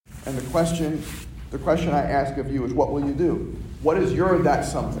And the question I ask of you is, what will you do? What is your that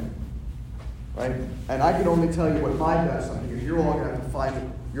something? Right? And I can only tell you what my that something is. You're all going to have to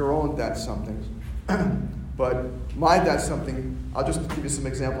find your own that somethings. But my that something, I'll just give you some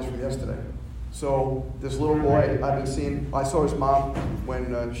examples from yesterday. So this little boy I saw his mom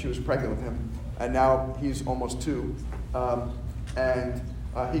when she was pregnant with him, and now he's almost 2. And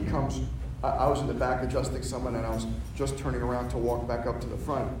he comes, I was in the back adjusting someone, and I was just turning around to walk back up to the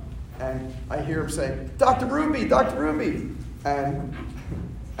front. And I hear him say, Dr. Ruby, Dr. Ruby. And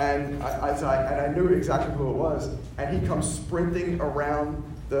I knew exactly who it was. And he comes sprinting around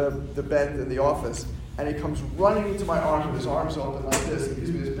the bed in the office. And he comes running into my arms with his arms open like this. He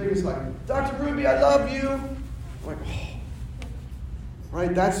gives me this biggest hug. Dr. Ruby, I love you. I'm like, oh.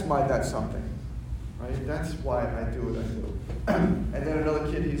 Right? That's something. Right? That's why I do what I do. And then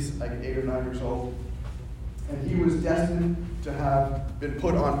another kid, he's like 8 or 9 years old. And he was destined to have been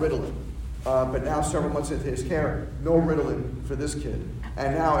put on Ritalin. But now, several months into his care, no Ritalin for this kid.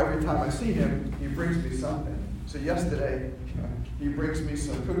 And now, every time I see him, he brings me something. So yesterday, he brings me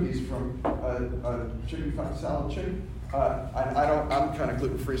some cookies from a chicken salad chicken. I'm kind of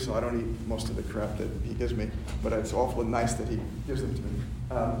gluten-free, so I don't eat most of the crap that he gives me. But it's awfully nice that he gives them to me.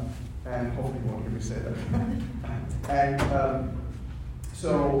 And hopefully he won't hear me say that. And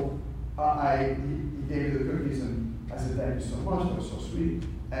so he gave me the cookies, and I said, thank you so much, that was so sweet.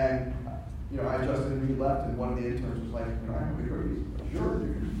 And I adjusted and he left, and one of the interns was like, I have the cookies. Sure,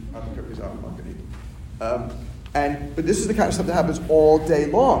 you can have the cookies, I'm not going to eat. But this is the kind of stuff that happens all day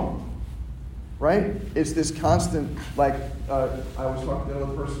long, right? It's this constant, like, I was talking to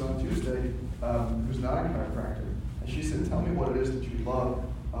another person on Tuesday who's not a chiropractor, and she said, tell me what it is that you love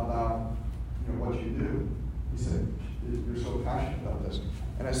about what you do. He said, you're so passionate about this.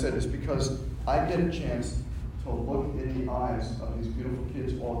 And I said, it's because I get a chance to look in the eyes of these beautiful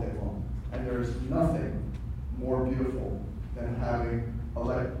kids all day long. And there is nothing more beautiful than having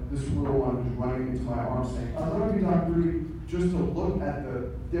this little one who's running into my arms saying, I love you, Dr. Ruby, just to look at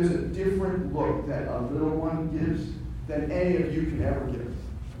there's a different look that a little one gives than any of you can ever give.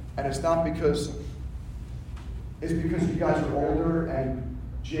 And it's not because you guys are older and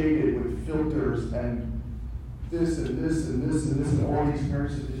jaded with filters and this and this and this and this and all these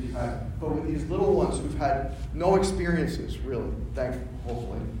experiences that you've had. But with these little ones who've had no experiences, really,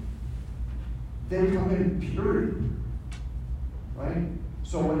 hopefully, they come in purity, right?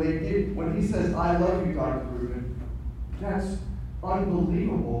 So when he says, I love you, Dr. Rubin, that's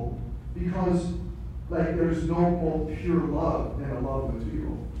unbelievable because there's no more pure love than a love of a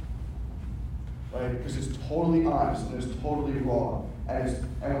 2-year-old. Right? Because it's totally honest and it's totally raw. And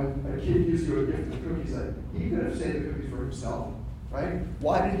when a kid gives you a gift of cookies, he could have saved the cookies for himself, right?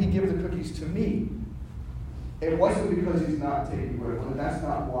 Why did he give the cookies to me? It wasn't because he's not taking Ritalin. That's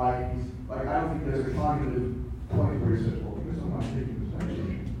not why he's I don't think there's a cognitive point where he says, well, because I'm not taking this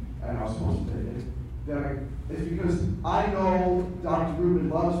medication and I'm supposed to take it. Then it's because I know Dr. Rubin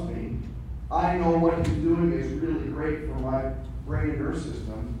loves me. I know what he's doing is really great for my brain and nerve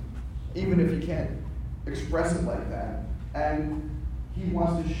system, even if he can't express it like that. And he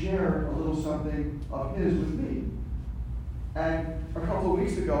wants to share a little something of his with me. And a couple of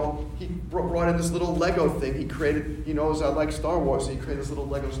weeks ago, he brought in this little Lego thing he created. He knows I like Star Wars, so he created this little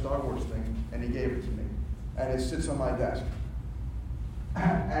Lego Star Wars thing, and he gave it to me. And it sits on my desk.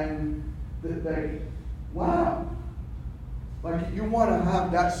 And wow. You want to have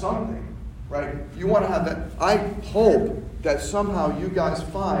that something, right? You want to have that. I hope that somehow you guys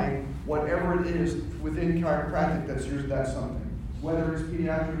find whatever it is within chiropractic that's yours, that something. Whether it's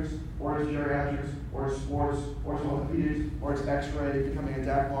pediatrics, or it's geriatrics, or it's sports, or it's orthopedics, or it's x-ray, becoming a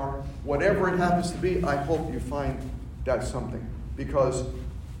DACMAR, whatever it happens to be, I hope you find that something. Because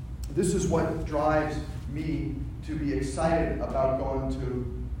this is what drives me to be excited about going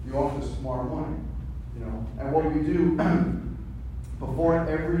to the office tomorrow morning. And what we do before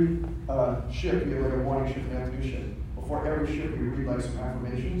every shift, we have a morning shift and an afternoon shift. Before every shift, we read some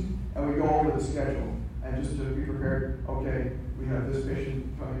affirmations, and we go over the schedule. And just to be prepared, okay, we have this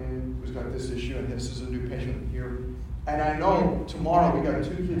patient coming in who's got this issue, and this is a new patient here. And I know tomorrow we got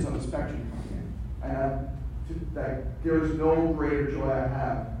 2 kids on the spectrum coming in. And there's no greater joy I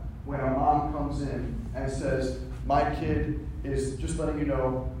have when a mom comes in and says, my kid is, just letting you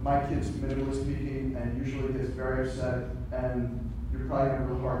know, my kid's minimally speaking and usually gets very upset, and you're probably going to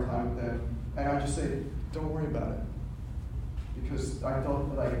have a hard time with that. And I just say, don't worry about it. Because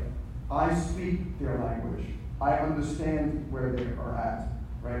I speak their language. I understand where they are at,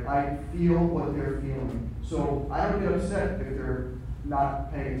 right? I feel what they're feeling. So I don't get upset if they're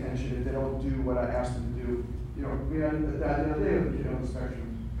not paying attention, if they don't do what I asked them to do. We had that the other day with a kid on the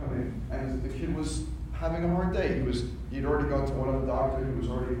spectrum come in, and the kid was having a hard day. He'd already gone to one other doctor who was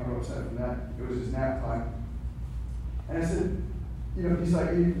already kind of upset from that. It was his nap time. And I said, he's like,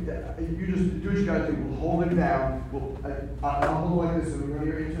 you just do what you got to do. We'll hold him down. I'll hold like this, and when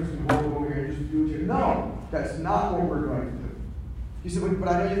you're interested, hold him over here and just do what you. No, that's not what we're going to do. He said, but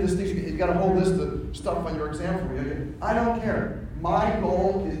I know you have this thing. You got to hold this stuff on your exam for me. I don't care. My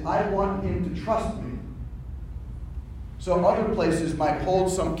goal is I want him to trust me. So other places might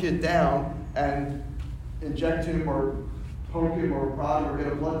hold some kid down and inject him or poke him or prod him or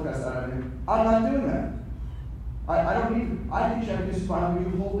get a blood test out of him. I'm not doing that. I can check his spine when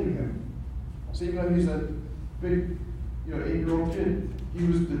you're holding him. So even though he's a big, 8-year-old kid,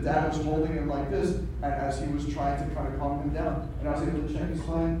 the dad was holding him like this, and as he was trying to kind of calm him down, and I was able to check his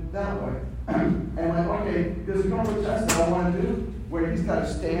spine that way. And okay, there's a couple of tests that I want to do where he's got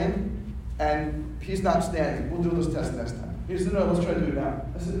to stand, and he's not standing. We'll do those tests next time. He said, no, let's try to do it now.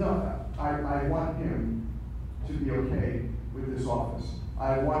 I said, no, I want him to be okay with this office.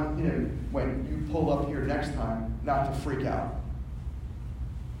 I want him, when you pull up here next time, not to freak out.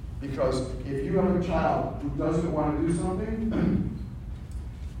 Because if you have a child who doesn't want to do something,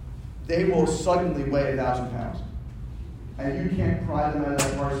 they will suddenly weigh 1,000 pounds. And you can't pry them out of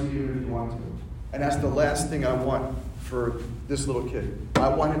that car seat even if you want to. And that's the last thing I want for this little kid. I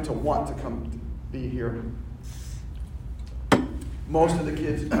want him to want to come be here. Most of the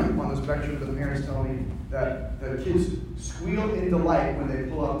kids on the spectrum, the parents tell me that the kids squeal in delight when they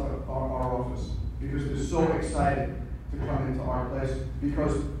pull up to our office because they're so excited to come into our place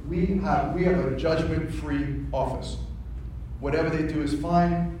because we have a judgment-free office. Whatever they do is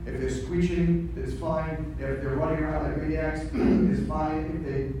fine. If they're screeching, it's fine. If they're running around like maniacs, it's fine. If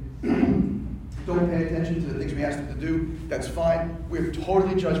they don't pay attention to the things we ask them to do, that's fine. We're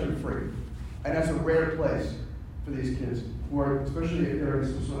totally judgment-free. And that's a rare place for these kids, who are, especially if they're in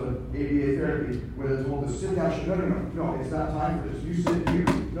some sort of ABA therapy, where they're told to sit down. No, it's not time for this. You sit here.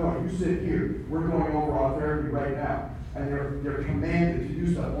 No, you sit here. We're going over our therapy right now. And they're commanded to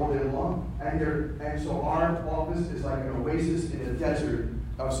do stuff all day long. And so our office is like an oasis in a desert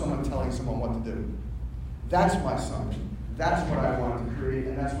of someone telling someone what to do. That's my son. That's what I wanted to create,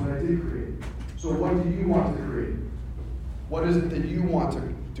 and that's what I did create. So what do you want to create? What is it that you want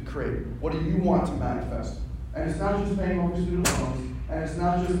to create? What do you want to manifest? And it's not just paying off your student loans, and it's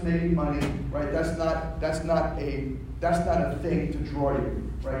not just making money, right? That's not a thing to draw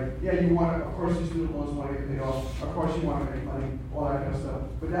you, right? Yeah, you want to, of course, your student loans want to get paid off. Of course, you want to make money, all that kind of stuff.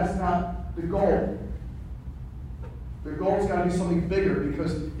 But that's not the goal. The goal's got to be something bigger,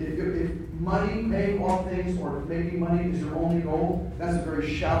 because if money, paying off things, or making money is your only goal, that's a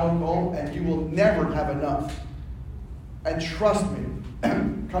very shallow goal, and you will never have enough. And trust me,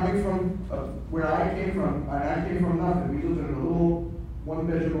 coming from where I came from, and I came from nothing. We lived in a little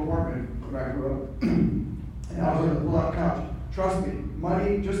one-bedroom apartment where I grew up, and I was on the pull-out couch. Trust me,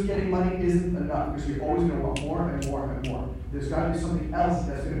 money, just getting money isn't enough, because you're always going to want more and more and more. There's got to be something else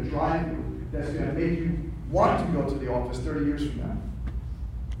that's going to drive you, that's going to make you want to go to the office 30 years from now.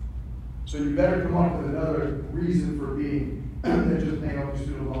 So you better come up with another reason for being than just paying off your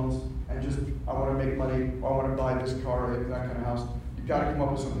student loans and just, I want to make money, or I want to buy this car, or that kind of house. You've got to come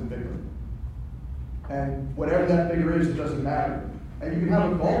up with something bigger. And whatever that bigger is, it doesn't matter. And you can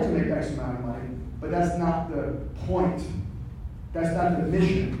have a goal to make X amount of money, but that's not the point. That's not the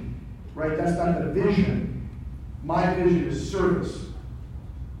mission, right? That's not the vision. My vision is service.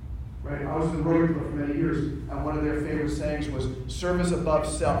 Right? I was in the Rotary Club for many years, and one of their favorite sayings was, service above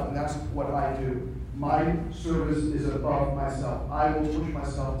self, and that's what I do. My service is above myself. I will push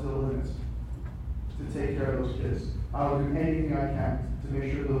myself to the limits to take care of those kids. I will do anything I can to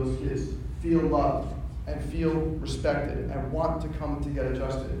make sure those kids feel loved and feel respected and want to come to get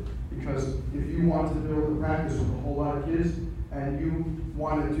adjusted. Because if you want to build a practice with a whole lot of kids, and you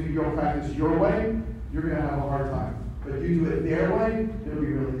want to do your practice your way, you're going to have a hard time. But you do it their way, it'll be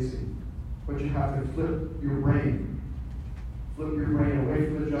really easy. But you have to flip your brain. Flip your brain away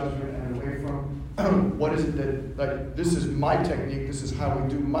from the judgment and away from what is it that, like, this is my technique, this is how we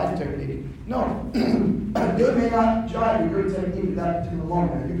do my technique. No, they may not jive with your technique at that particular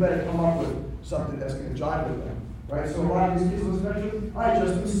moment. You better come up with something that's going to jive with them. Right? So a lot of these kids on the spectrum, I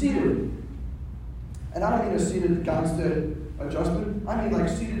adjust them seated. And I don't mean a seated constant adjustment. I mean like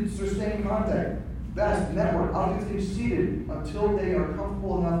seated sustained contact. Vast network. I'll do things seated until they are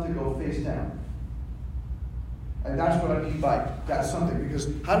comfortable enough to go face down. And that's what I mean by that's something. Because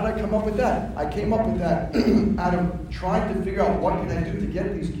how did I come up with that? I came up with that out of trying to figure out what can I do to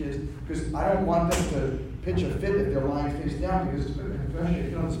get these kids, because I don't want them to pitch a fit if they're lying face down, because especially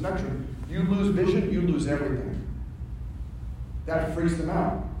if you're on the spectrum, you lose vision, you lose everything. That freaks them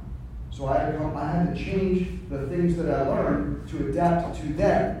out. So I had to change the things that I learned to adapt to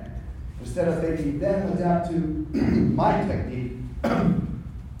them. Instead of making them adapt to my technique,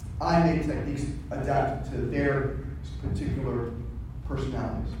 I made techniques adapt to their particular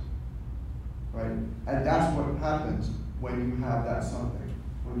personalities. Right? And that's what happens when you have that something,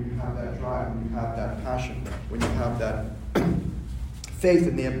 when you have that drive, when you have that passion, when you have that faith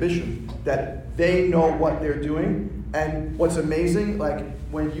and the ambition that they know what they're doing. And what's amazing, like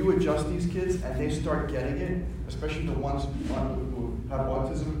when you adjust these kids and they start getting it, especially the ones who have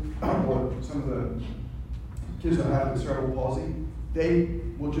autism or some of the kids that have cerebral palsy, they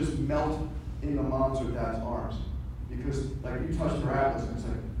will just melt in the mom's or dad's arms. Because like you touch their atlas and it's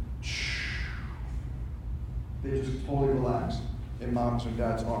like, shh. They just totally relax in mom's or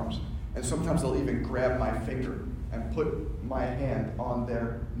dad's arms. And sometimes they'll even grab my finger and put my hand on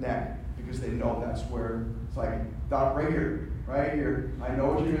their neck because they know that's where it's like, Doc, right here. I know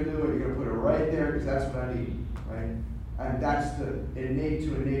what you're going to do, and you're going to put it right there because that's what I need, right? And that's the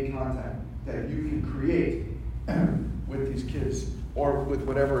innate contact that you can create with these kids or with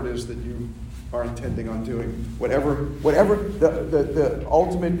whatever it is that you are intending on doing. Whatever the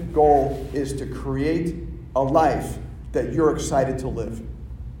ultimate goal is to create a life that you're excited to live.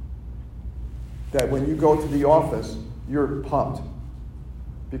 That when you go to the office, you're pumped.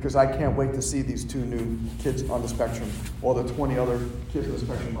 Because I can't wait to see these 2 new kids on the spectrum, or the 20 other kids on the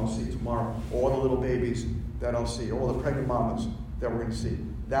spectrum I'll see tomorrow, or all the little babies that I'll see, or all the pregnant mamas that we're going to see.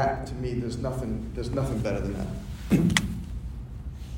 That, to me, there's nothing better than that.